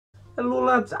Hello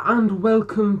lads and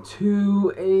welcome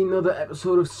to another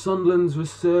episode of Sunderland's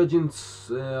Resurgence.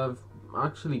 I've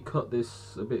actually cut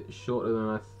this a bit shorter than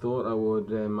I thought I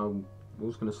would. I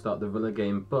was going to start the Villa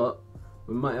game, but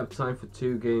we might have time for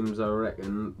two games I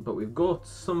reckon. But we've got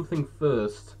something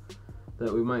first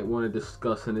that we might want to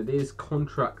discuss, and it is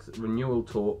contract renewal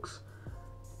talks.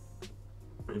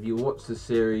 If you watched the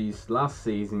series last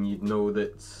season, you'd know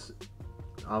that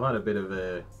I've had a bit of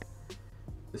a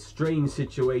strange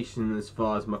situation as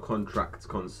far as my contract's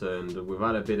concerned. We've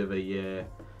had a bit of a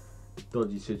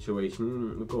dodgy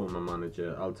situation. We'll go on my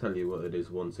manager. I'll tell you what it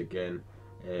is once again,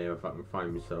 if I can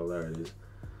find myself. There it is.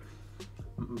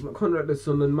 My contract as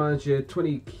Sunderland manager,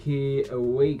 20k a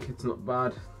week. It's not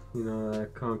bad, you know.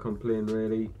 I can't complain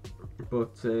really.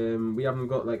 But we haven't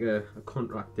got like a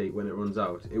contract date when it runs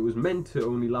out. It was meant to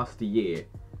only last a year,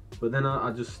 but then I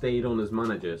just stayed on as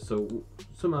manager. So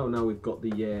somehow now we've got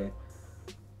the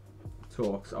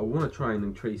talks. I want to try and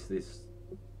increase this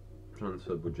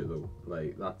transfer budget though.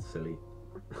 Like, that's silly.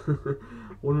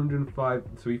 105,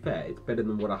 to be fair, it's better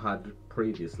than what I had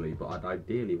previously, but I'd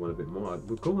ideally want a bit more.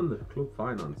 We'll go on the club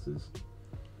finances.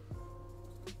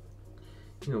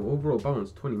 You know, overall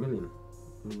balance 20 million.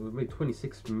 We've made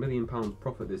 £26 million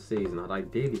profit this season. I'd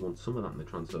ideally want some of that in the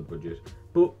transfer budget,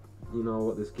 but you know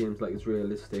what this game's like, it's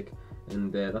realistic,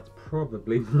 and that's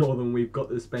probably more than we've got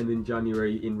to spend in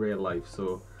January in real life.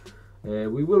 So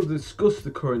we will discuss the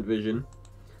current vision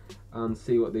and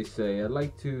see what they say. I'd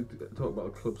like to talk about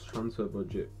the club's transfer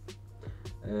budget,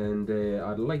 and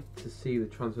I'd like to see the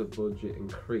transfer budget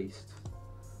increased,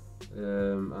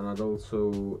 and I'd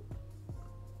also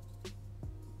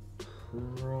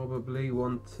probably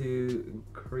want to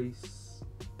increase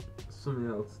something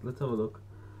else. Let's have a look.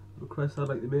 Request I'd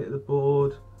like to make to the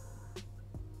board.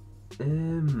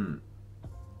 I'm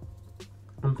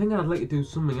thinking I'd like to do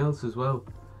something else as well.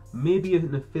 Maybe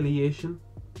an affiliation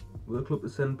with a club to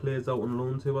send players out on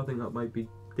loan to. I think that might be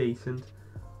decent.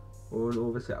 Or an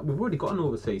overseas. We've already got an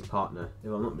overseas partner, if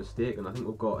I'm not mistaken. I think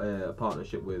we've got a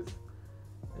partnership with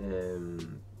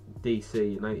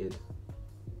DC United,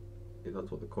 if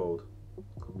that's what they're called.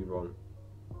 Could be wrong.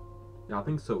 Yeah, I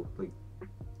think so. Like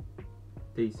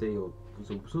DC or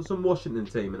some Washington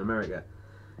team in America.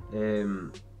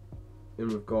 And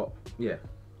we've got, yeah,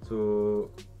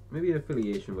 so maybe an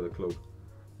affiliation with a club.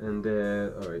 And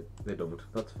alright, they don't.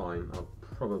 That's fine. I'm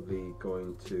probably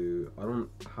going to... I don't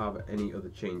have any other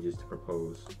changes to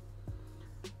propose.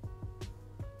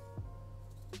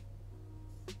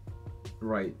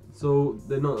 Right, so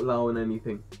they're not allowing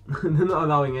anything. They're not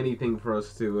allowing anything for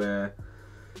us to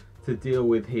deal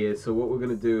with here. So what we're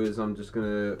going to do is I'm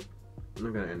going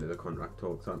to enter the contract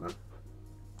talks, aren't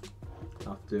I?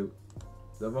 Have to.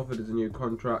 They've offered us a new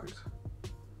contract.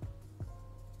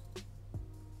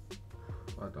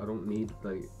 I don't need,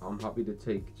 like, I'm happy to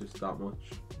take just that much,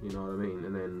 you know what I mean,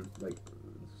 and then like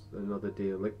another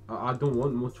deal. Like, I don't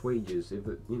want much wages, if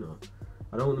it, you know,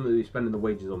 I don't want them to be spending the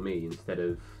wages on me instead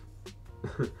of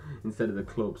the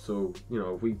club. So, you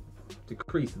know, if we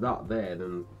decrease that there,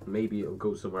 then maybe it'll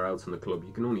go somewhere else in the club.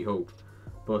 You can only hope.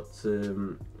 But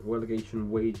relegation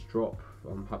wage drop,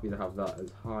 I'm happy to have that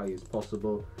as high as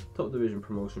possible. Top division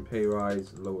promotion pay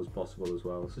rise, low as possible as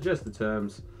well. Suggest the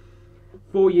terms.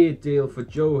 4-year deal for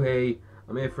Joe Hay.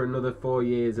 I'm here for another 4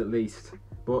 years at least.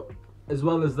 But as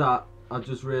well as that, I've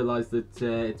just realised that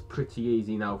it's pretty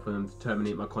easy now for them to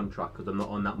terminate my contract because I'm not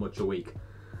on that much a week.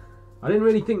 I didn't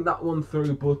really think that one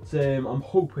through, but I'm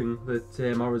hoping that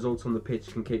my results on the pitch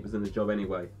can keep us in the job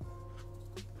anyway.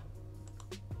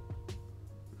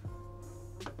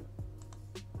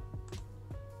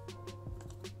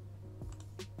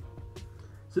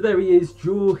 So there he is,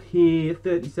 Joe here,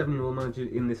 37-year-old manager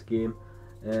in this game,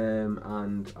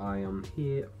 and I am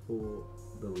here for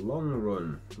the long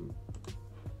run.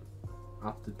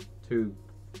 After two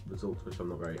results which I'm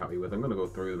not very happy with, I'm going to go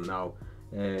through them now.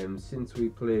 Since we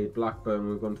played Blackburn,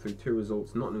 we've gone through two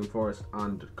results, Nottingham Forest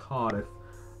and Cardiff.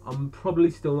 I'm probably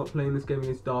still not playing this game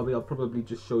against Derby. I'll probably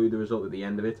just show you the result at the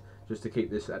end of it, just to keep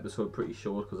this episode pretty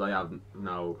short, because I have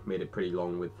now made it pretty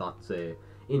long with that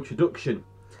introduction.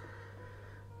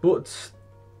 But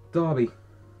Derby,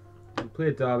 we'll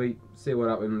play Derby, see what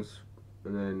happens,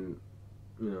 and then,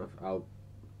 you know, I'll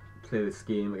play this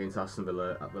game against Aston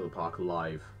Villa at Villa Park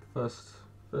live. First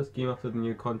game after the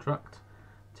new contract,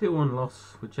 2-1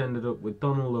 loss, which ended up with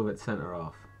Donald Love at centre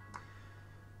half.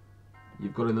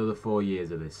 You've got another 4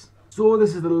 years of this. So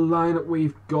this is the lineup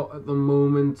we've got at the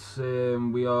moment.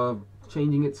 We are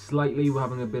changing it slightly. We're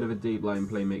having a bit of a deep line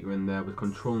playmaker in there. We're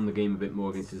controlling the game a bit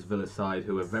more against this Villa side,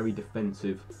 who are very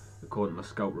defensive, according to my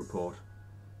scout report.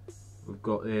 We've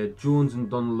got Jones and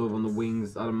Donald on the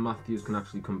wings. Adam Matthews can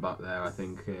actually come back there. I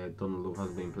think Donald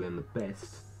hasn't been playing the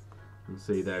best. You can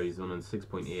see there he's on a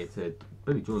 6.8.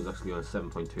 Billy Jones is actually on a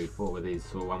 7.24 with his,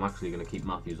 so I'm actually going to keep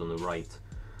Matthews on the right.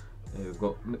 We've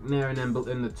got McNair and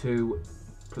Embleton, the two.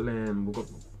 We've got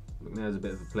McNair's a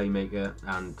bit of a playmaker,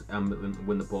 and Embleton to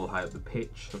win the ball high up the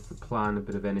pitch. That's the plan, a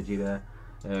bit of energy there.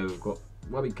 We've got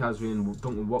Wabby Kazri and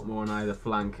Duncan Watmore on either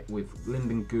flank, with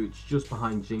Lyndon Gooch just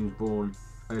behind James Vaughan.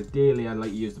 Ideally, I'd like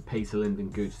to use the pace of Lyndon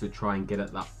Gooch to try and get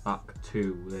at that back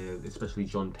two, especially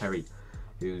John Terry,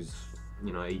 who's,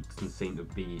 you know, he doesn't seem to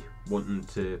be wanting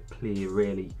to play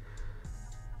really.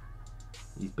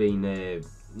 He's been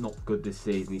not good this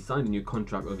season. He signed a new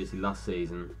contract obviously last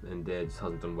season and just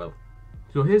hasn't done well.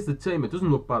 So here's the team. It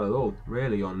doesn't look bad at all,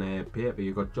 really, on paper.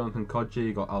 You've got Jonathan Kodji,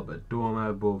 you've got Albert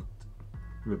Dormer, both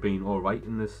have been alright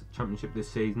in this championship this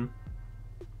season.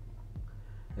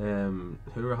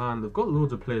 Hurahan, they've got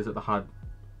loads of players that they had.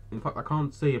 In fact, I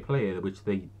can't see a player which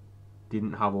they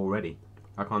didn't have already.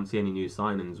 I can't see any new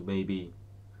signings. Maybe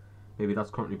that's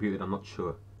contributed, I'm not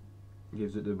sure.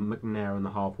 Gives it to McNair on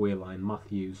the halfway line,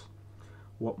 Matthews,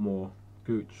 Watmore,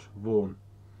 Gooch, Vaughan.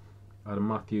 Adam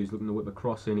Matthews looking to whip a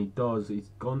cross in. He does. He's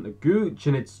gone to Gooch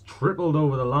and it's tripled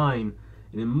over the line.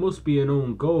 And it must be an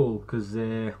own goal because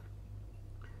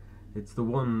it's the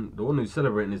one who's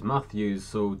celebrating is Matthews.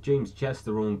 So James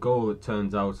Chester own goal, it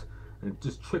turns out, and it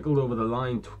just trickled over the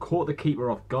line, caught the keeper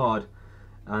off guard,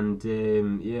 and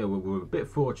yeah, we're a bit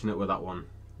fortunate with that one.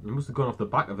 He must have gone off the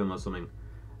back of him or something.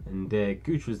 And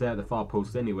Gooch was there at the far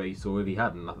post anyway, so if he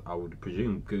hadn't, I would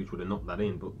presume Gooch would have knocked that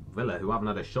in. But Villa, who haven't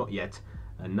had a shot yet,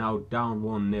 are now down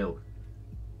 1-0.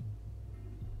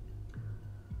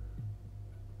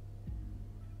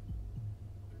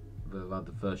 They've had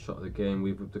the first shot of the game.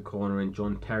 We've up the corner and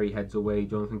John Terry heads away.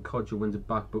 Jonathan Kodja wins it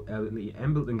back, but ELLIOT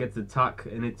Embletoton gets the attack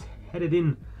and it's headed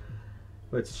in.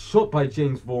 But it's shot by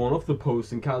James Vaughan off the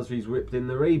post and Kazri's whipped in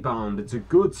the rebound. It's a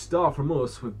good start from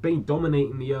us. We've been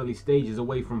dominating the early stages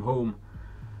away from home,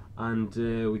 and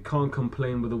we can't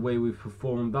complain with the way we've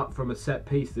performed. That from a set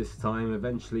piece this time,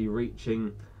 eventually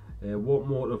reaching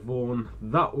Watmore to Vaughan.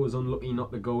 That was unlucky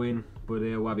not to go in, but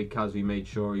Wabby Kazri made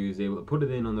sure he was able to put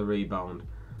it in on the rebound.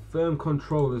 Firm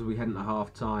control as we head into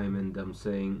half time, and I'm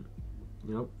saying,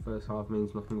 you know, first half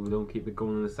means nothing. We don't keep it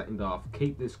going in the second half.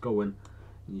 Keep this going.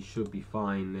 You should be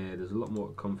fine. There's a lot more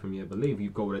to come from you. I believe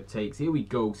you've got what it takes. Here we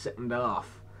go, second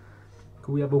half.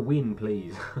 Can we have a win,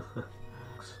 please?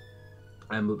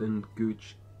 Embleton,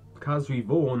 Gooch, Kazri,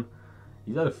 Vaughan.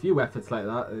 He's had a few efforts like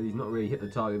that. He's not really hit the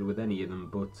target with any of them.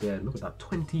 But look at that,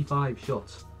 25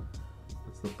 shots.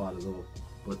 That's not bad at all.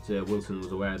 But Wilson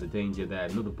was aware of the danger there.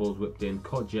 Another ball's whipped in.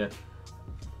 Kodja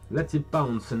lets it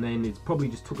bounce, and then it's probably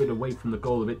just took it away from the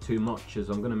goal a bit too much, as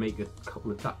I'm going to make a couple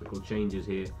of tactical changes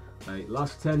here. Right,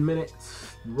 last 10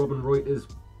 minutes, Robin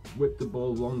Reuters whipped the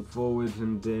ball long forwards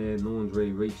and no one's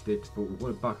really reached it, but we've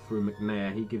won it back through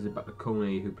McNair. He gives it back to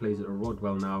Coney, who plays it to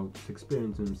Rodwell now, just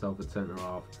experiencing himself at centre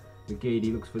half.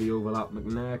 McGady looks for the overlap.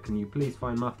 McNair, can you please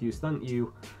find Matthews? Thank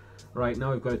you. Right,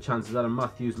 now we've got a chance as Adam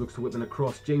Matthews looks to whip in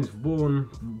across. James Vaughan,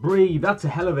 Bree, that's a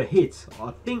hell of a hit.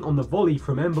 I think on the volley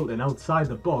from Embleton outside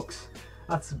the box.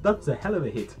 That's a hell of a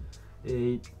hit.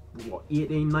 What,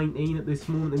 18, 19 at this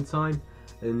moment in time?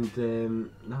 And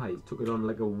he took it on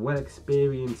like a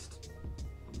well-experienced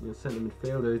centre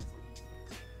midfielder.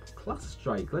 Class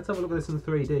strike. Let's have a look at this in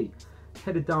 3D.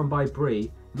 Headed down by Bree,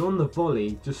 and on the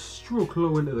volley, just struck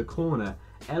low into the corner.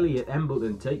 ELLIOT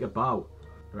Embletoton take a bow.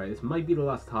 Right, this might be the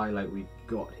last highlight we've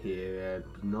got here.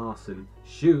 Narson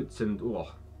shoots and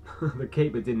the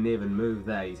keeper didn't even move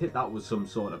there. He's hit that with some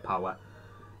sort of power.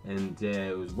 And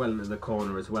it was well into the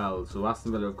corner as well. So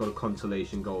Aston Villa have got a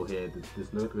consolation goal here. There's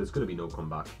going to be no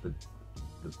comeback. There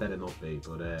better not be.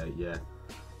 But yeah,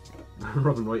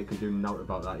 Robin Wright can do nothing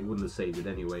about that. He wouldn't have saved it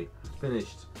anyway.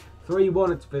 Finished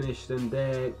 3-1. It's finished. And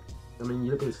I mean,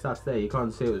 you look at the stats there. You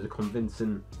can't say it was a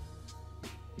convincing.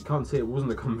 You can't say it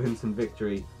wasn't a convincing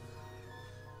victory.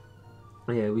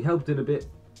 Yeah, we helped it a bit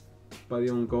by the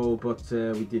own goal, but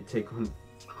we did take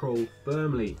control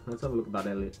firmly. Let's have a look at that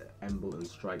ELLIOT Embletoton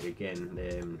strike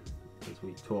again. As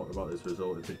we talk about this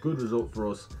result, it's a good result for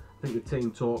us. I think the team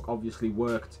talk obviously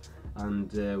worked,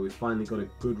 and we finally got a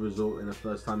good result in the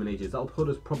first time in ages. That'll put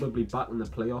us probably back in the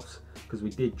playoffs, because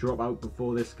we did drop out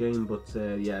before this game. But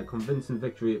yeah, convincing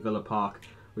victory at Villa Park,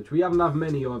 which we haven't had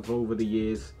many of over the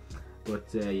years.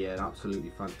 But yeah, an absolutely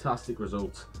fantastic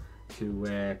result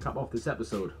to cap off this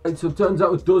episode. And so it turns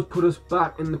out it does put us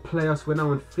back in the playoffs. We're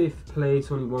now in 5th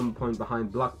place, only 1 point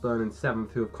behind Blackburn in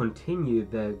 7th, who have continued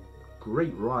their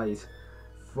great rise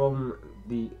from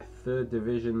the 3rd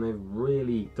division. They've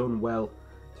really done well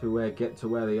to get to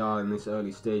where they are in this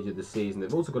early stage of the season.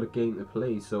 They've also got a game to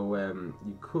play, so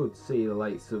you could see the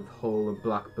likes of Hull and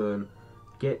Blackburn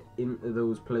get into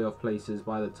those playoff places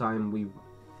by the time we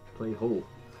play Hull.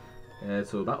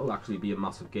 So that will actually be a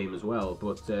massive game as well,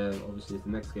 but obviously it's the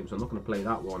next game, so I'm not going to play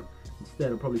that one.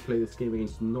 Instead I'll probably play this game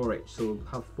against Norwich, so we'll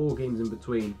have 4 games in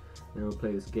between, and we'll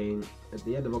play this game at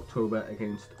the end of October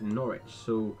against Norwich.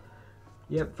 So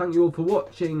yeah, thank you all for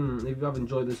watching. If you have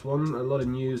enjoyed this one, a lot of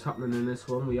news happening in this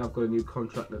one. We have got a new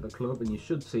contract at the club, and you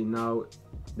should see now,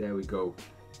 there we go,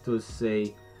 it does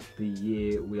say the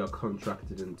year we are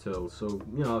contracted until. So,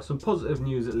 you know, some positive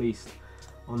news at least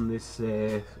on this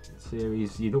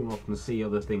series. You don't often see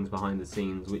other things behind the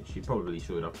scenes, which you probably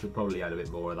should. I should probably add a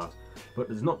bit more of that, but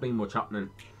there's not been much happening.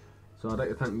 So I'd like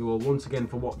to thank you all once again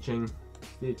for watching.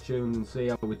 Stay tuned and see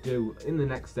how we do in the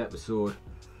next episode.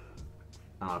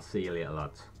 I'll see you later,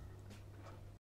 lads.